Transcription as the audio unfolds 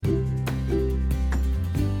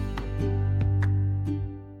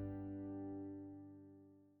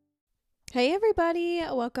Hey everybody,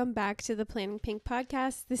 welcome back to the Planning Pink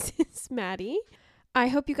podcast. This is Maddie. I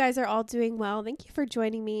hope you guys are all doing well. Thank you for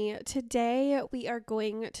joining me. Today we are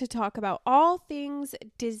going to talk about all things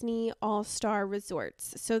Disney All-Star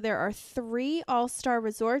Resorts. So there are 3 All-Star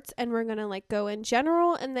Resorts and we're going to go in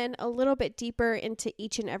general and then a little bit deeper into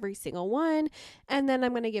each and every single one. And then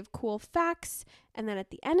I'm going to give cool facts. And then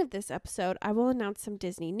at the end of this episode, I will announce some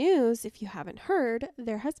Disney news. If you haven't heard,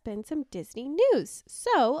 there has been some Disney news.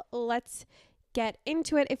 So let's get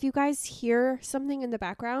into it. If you guys hear something in the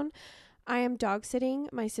background, I am dog sitting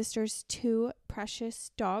my sister's 2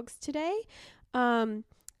 precious dogs today. And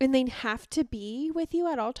they have to be with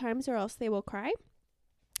you at all times or else they will cry.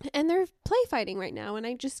 And they're play fighting right now. And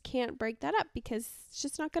I just can't break that up because it's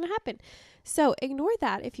just not going to happen. So ignore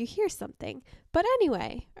that if you hear something. But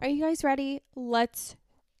anyway, are you guys ready? Let's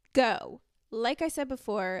go. Like I said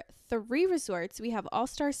before, 3 resorts. We have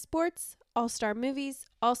All-Star Sports, All-Star Movies,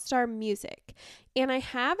 All-Star Music. And I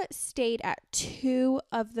have stayed at 2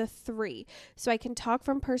 of the 3. So I can talk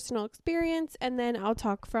from personal experience and then I'll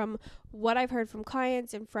talk from what I've heard from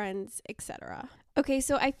clients and friends, etc. Okay,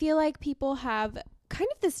 so I feel like people have kind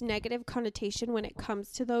of this negative connotation when it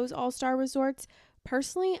comes to those All-Star resorts.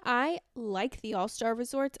 Personally, I like the All-Star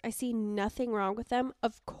resorts. I see nothing wrong with them.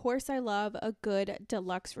 Of course, I love a good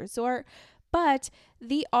deluxe resort, but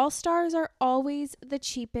the All-Stars are always the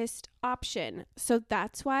cheapest option. So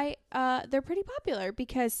that's why they're pretty popular,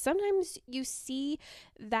 because sometimes you see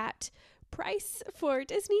that price for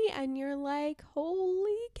Disney and you're like,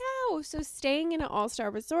 holy cow. So staying in an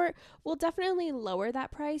All-Star resort will definitely lower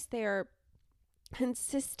that price. They're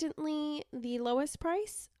consistently the lowest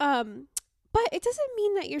price. But it doesn't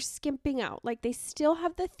mean that you're skimping out. Like, they still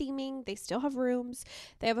have the theming, they still have rooms,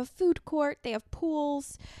 they have a food court, they have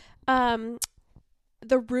pools. Most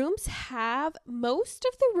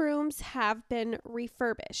of the rooms have been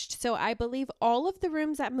refurbished. So I believe all of the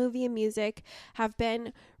rooms at Movie and Music have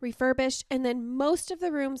been refurbished. And then most of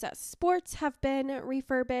the rooms at Sports have been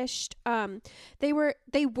refurbished. They were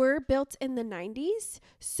built in the 90s.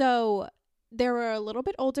 So they were a little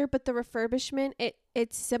bit older, but the refurbishment,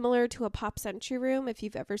 it's similar to a Pop Century room. If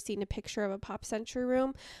you've ever seen a picture of a Pop Century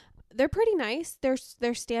room, they're pretty nice.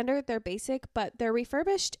 They're standard, they're basic, but they're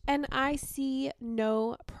refurbished, and I see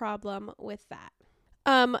no problem with that.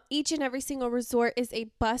 Each and every single resort is a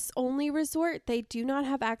bus-only resort. They do not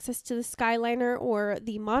have access to the Skyliner or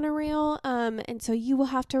the monorail, and so you will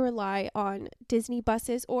have to rely on Disney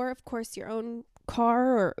buses or, of course, your own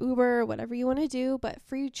car or Uber, whatever you want to do, but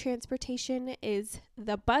free transportation is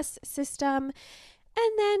the bus system.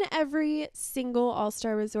 And then every single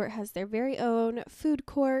All-Star resort has their very own food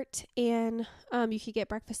court, and you could get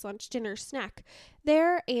breakfast, lunch, dinner, snack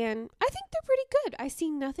there, and I think they're pretty good. I see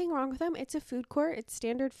nothing wrong with them. It's a food court. It's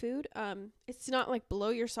standard food. It's not like blow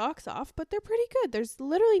your socks off, but they're pretty good. There's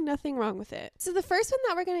literally nothing wrong with it. So the first one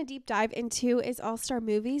that we're going to deep dive into is All-Star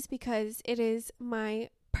Movies, because it is my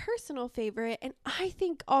personal favorite, and I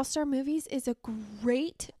think All-Star Movies is a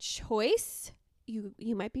great choice.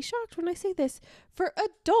 You might be shocked when I say this, for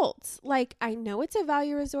adults. Like, I know it's a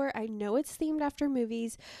value resort, I know it's themed after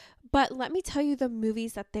movies, but let me tell you the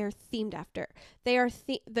movies that they're themed after. They are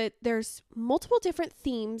there's multiple different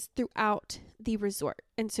themes throughout the resort,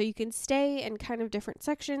 and so you can stay in kind of different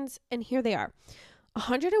sections, and here they are: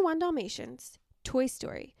 101 Dalmatians, Toy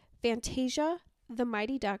Story, Fantasia, The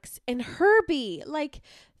Mighty Ducks, and Herbie. Like,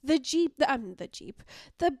 the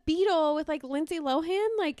Beetle with like Lindsay Lohan.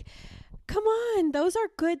 Like, come on, those are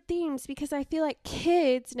good themes, because I feel like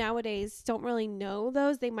kids nowadays don't really know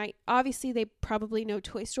those. They probably know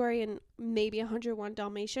Toy Story and maybe 101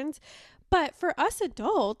 Dalmatians. But for us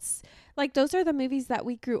adults, like, those are the movies that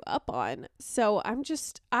we grew up on. So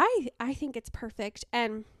I think it's perfect.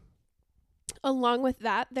 And along with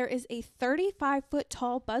that, there is a 35-foot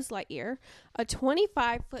tall Buzz Lightyear, a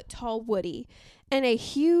 25-foot tall Woody, and a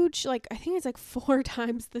huge, I think it's 4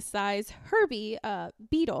 times the size Herbie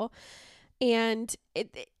Beetle. And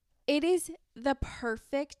it is the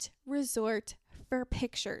perfect resort for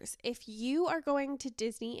pictures. If you are going to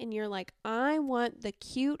Disney and you're like, I want the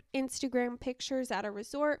cute Instagram pictures at a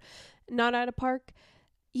resort, not at a park,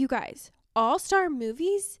 you guys, All-Star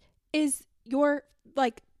Movies is your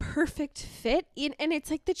perfect fit, and it's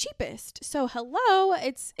the cheapest. So hello,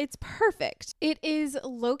 it's perfect. It is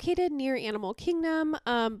located near Animal Kingdom,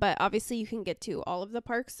 but obviously you can get to all of the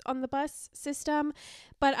parks on the bus system.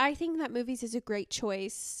 But I think that Movies is a great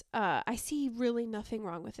choice. I see really nothing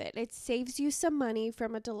wrong with it. It saves you some money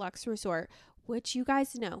from a deluxe resort, which you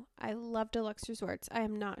guys know, I love deluxe resorts. I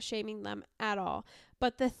am not shaming them at all.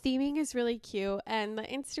 But the theming is really cute, and the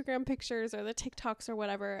Instagram pictures or the TikToks or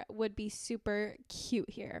whatever would be super cute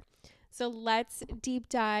here. So let's deep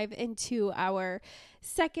dive into our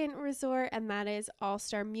second resort, and that is All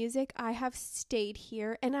Star Music. I have stayed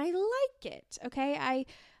here and I like it. Okay.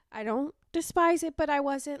 I don't despise it, but I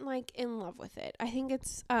wasn't like in love with it. I think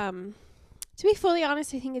it's, to be fully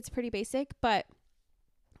honest, I think it's pretty basic, but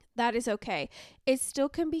that is okay. It still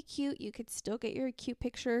can be cute. You could still get your cute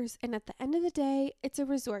pictures. And at the end of the day, it's a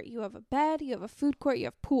resort. You have a bed, you have a food court, you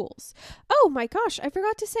have pools. Oh my gosh, I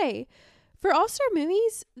forgot to say, for All Star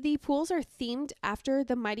Movies, the pools are themed after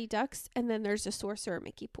the Mighty Ducks, and then there's a Sorcerer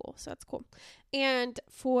Mickey pool. So that's cool. And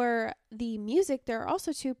for the music, there are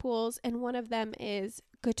also 2 pools, and one of them is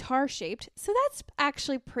guitar shaped. So that's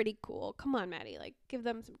actually pretty cool. Come on, Maddie, like give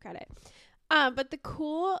them some credit. But the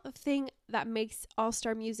cool thing that makes All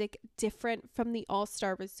Star Music different from the All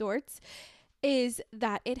Star Resorts is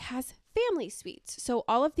that it has family suites. So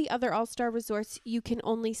all of the other All Star Resorts, you can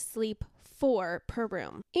only sleep 4 per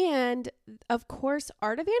room. And of course,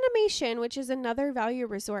 Art of Animation, which is another value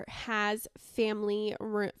resort, has family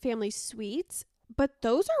suites, but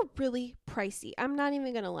those are really pricey. I'm not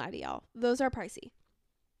even going to lie to y'all. Those are pricey.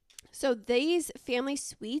 So these family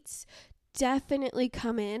suites definitely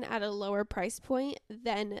come in at a lower price point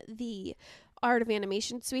than the Art of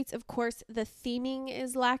Animation suites. Of course, the theming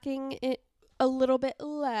is lacking it a little bit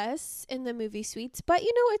less in the movie suites, but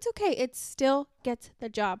it's okay. It still gets the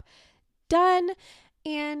job done.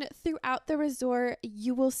 And throughout the resort,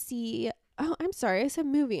 you will see, oh, I'm sorry, I said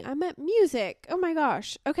movie. I meant music. Oh my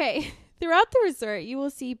gosh. Okay. Throughout the resort, you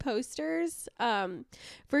will see posters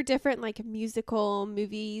for different like musical,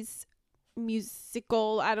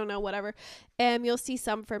 I don't know, whatever. You'll see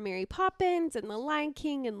some for Mary Poppins and The Lion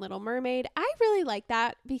King and Little Mermaid. I really like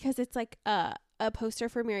that because it's like a poster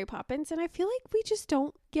for Mary Poppins, and I feel like we just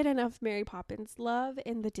don't get enough Mary Poppins love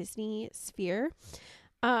in the Disney sphere.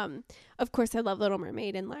 Of course, I love Little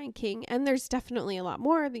Mermaid and Lion King, and there's definitely a lot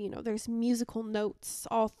more. There's musical notes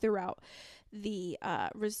all throughout the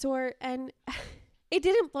resort, and it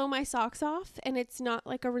didn't blow my socks off, and it's not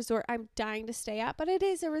like a resort I'm dying to stay at, but it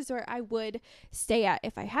is a resort I would stay at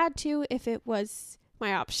if I had to, if it was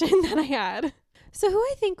my option that I had. So who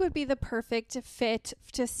I think would be the perfect fit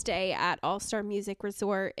to stay at All Star Music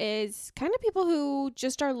Resort is kind of people who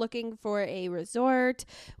just are looking for a resort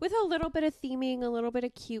with a little bit of theming, a little bit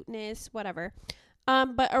of cuteness, whatever.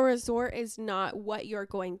 But a resort is not what you're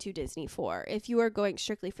going to Disney for. If you are going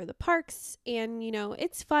strictly for the parks and,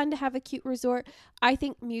 it's fun to have a cute resort, I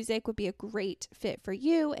think music would be a great fit for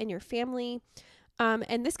you and your family.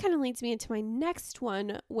 And this kind of leads me into my next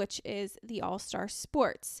one, which is the All Star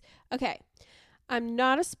Sports. Okay. I'm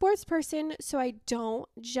not a sports person, so I don't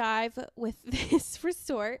jive with this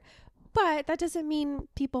resort, but that doesn't mean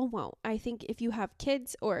people won't. I think if you have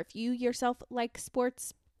kids or if you yourself like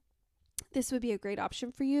sports, this would be a great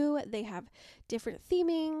option for you. They have different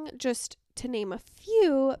theming, just to name a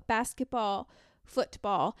few: basketball,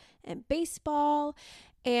 football, and baseball.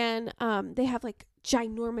 And they have like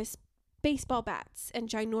ginormous baseball bats and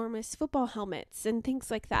ginormous football helmets and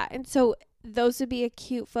things like that. And so those would be a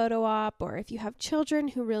cute photo op, or if you have children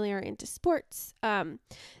who really are into sports,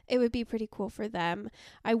 it would be pretty cool for them.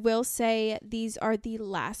 I will say these are the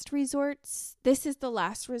last resorts. This is the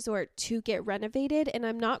last resort to get renovated, and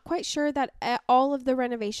I'm not quite sure that all of the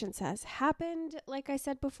renovations has happened, like I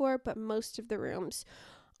said before, but most of the rooms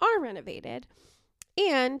are renovated.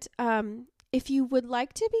 And if you would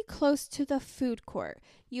like to be close to the food court,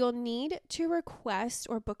 you'll need to request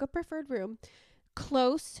or book a preferred room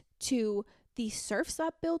close to the Surf's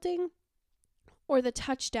Up building or the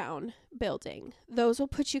Touchdown building. Those will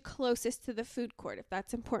put you closest to the food court if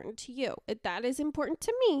that's important to you. That is important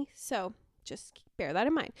to me, so just bear that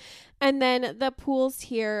in mind. And then the pools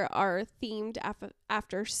here are themed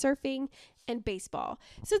after surfing and baseball.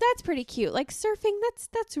 So that's pretty cute. Like surfing,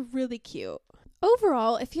 that's really cute.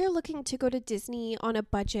 Overall, if you're looking to go to Disney on a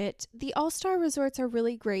budget, the All-Star Resorts are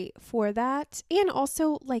really great for that. And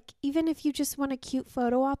also, like, even if you just want a cute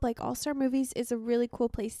photo op, like All-Star Movies is a really cool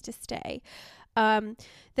place to stay.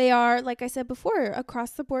 They are, like I said before, across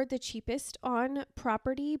the board the cheapest on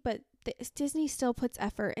property, but Disney still puts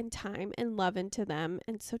effort and time and love into them.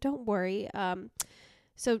 And so don't worry.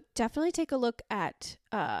 So definitely take a look at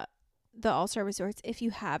the All-Star Resorts if you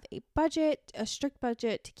have a strict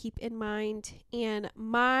budget to keep in mind. And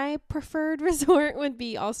my preferred resort would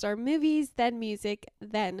be All-Star Movies, then music,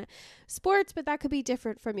 then sports, but that could be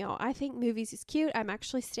different from y'all. I think movies is cute. I'm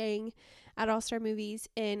actually staying at All-Star Movies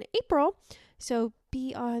in April, so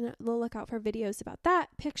be on the lookout for videos about that,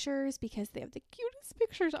 pictures, because they have the cutest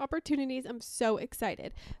pictures opportunities. I'm so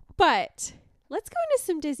excited. But let's go into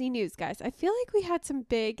some Disney news, guys. I feel like we had some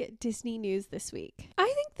big Disney news this week. I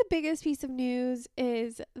think think the biggest piece of news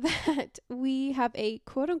is that we have a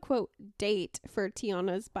quote unquote date for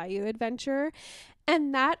Tiana's Bayou Adventure,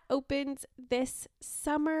 and that opens this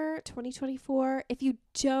summer 2024. If you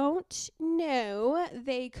don't know,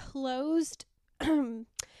 they closed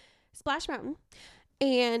Splash Mountain,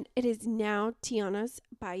 and it is now Tiana's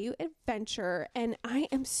Bayou Adventure, and I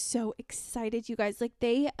am so excited, you guys. Like,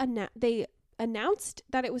 they announced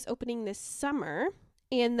that it was opening this summer,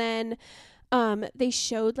 and then they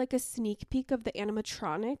showed like a sneak peek of the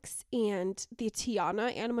animatronics, and the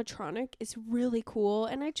Tiana animatronic is really cool,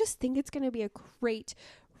 and I just think it's going to be a great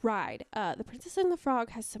ride. The Princess and the Frog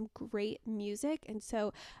has some great music, and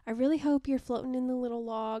so I really hope you're floating in the little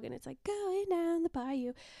log and it's like going down the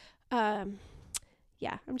bayou.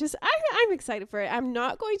 Yeah, I'm excited for it. I'm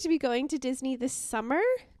not going to be going to Disney this summer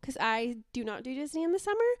because I do not do Disney in the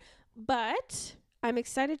summer, but I'm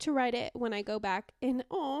excited to ride it when I go back in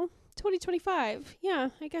 2025. Yeah,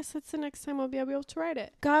 I guess that's the next time I'll be able to ride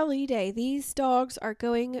it. Golly day, these dogs are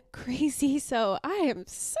going crazy, so I am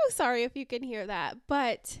so sorry if you can hear that.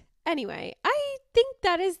 But anyway, I think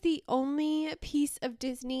that is the only piece of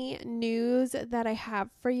Disney news that I have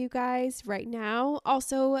for you guys right now.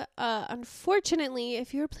 Also, unfortunately,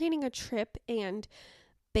 if you're planning a trip and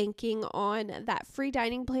banking on that free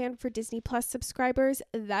dining plan for Disney Plus subscribers,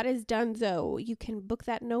 that is done. So you can book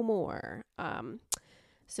that no more.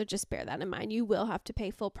 So just bear that in mind. You will have to pay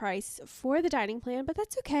full price for the dining plan, but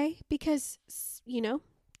that's okay because, you know,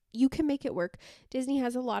 you can make it work. Disney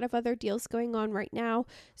has a lot of other deals going on right now.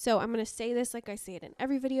 So I'm going to say this like I say it in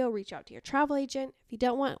every video. Reach out to your travel agent. If you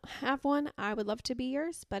don't have one, I would love to be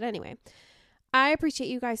yours. But anyway, I appreciate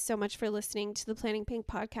you guys so much for listening to the Planning Pink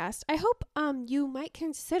podcast. I hope you might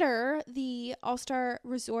consider the All-Star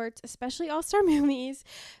Resorts, especially All-Star Movies,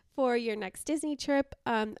 for your next Disney trip.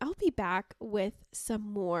 I'll be back with some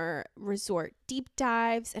more resort deep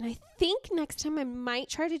dives, and I think next time I might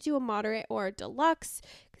try to do a moderate or a deluxe,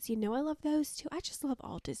 because you know I love those too. I just love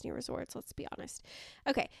all Disney resorts, let's be honest.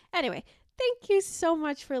 Okay, anyway, thank you so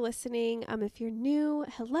much for listening. If you're new,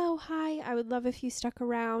 hello, hi. I would love if you stuck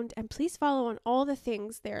around, and please follow on all the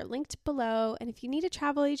things. They're linked below, and if you need a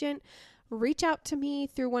travel agent, reach out to me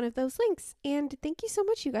through one of those links. And thank you so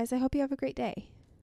much, you guys. I hope you have a great day.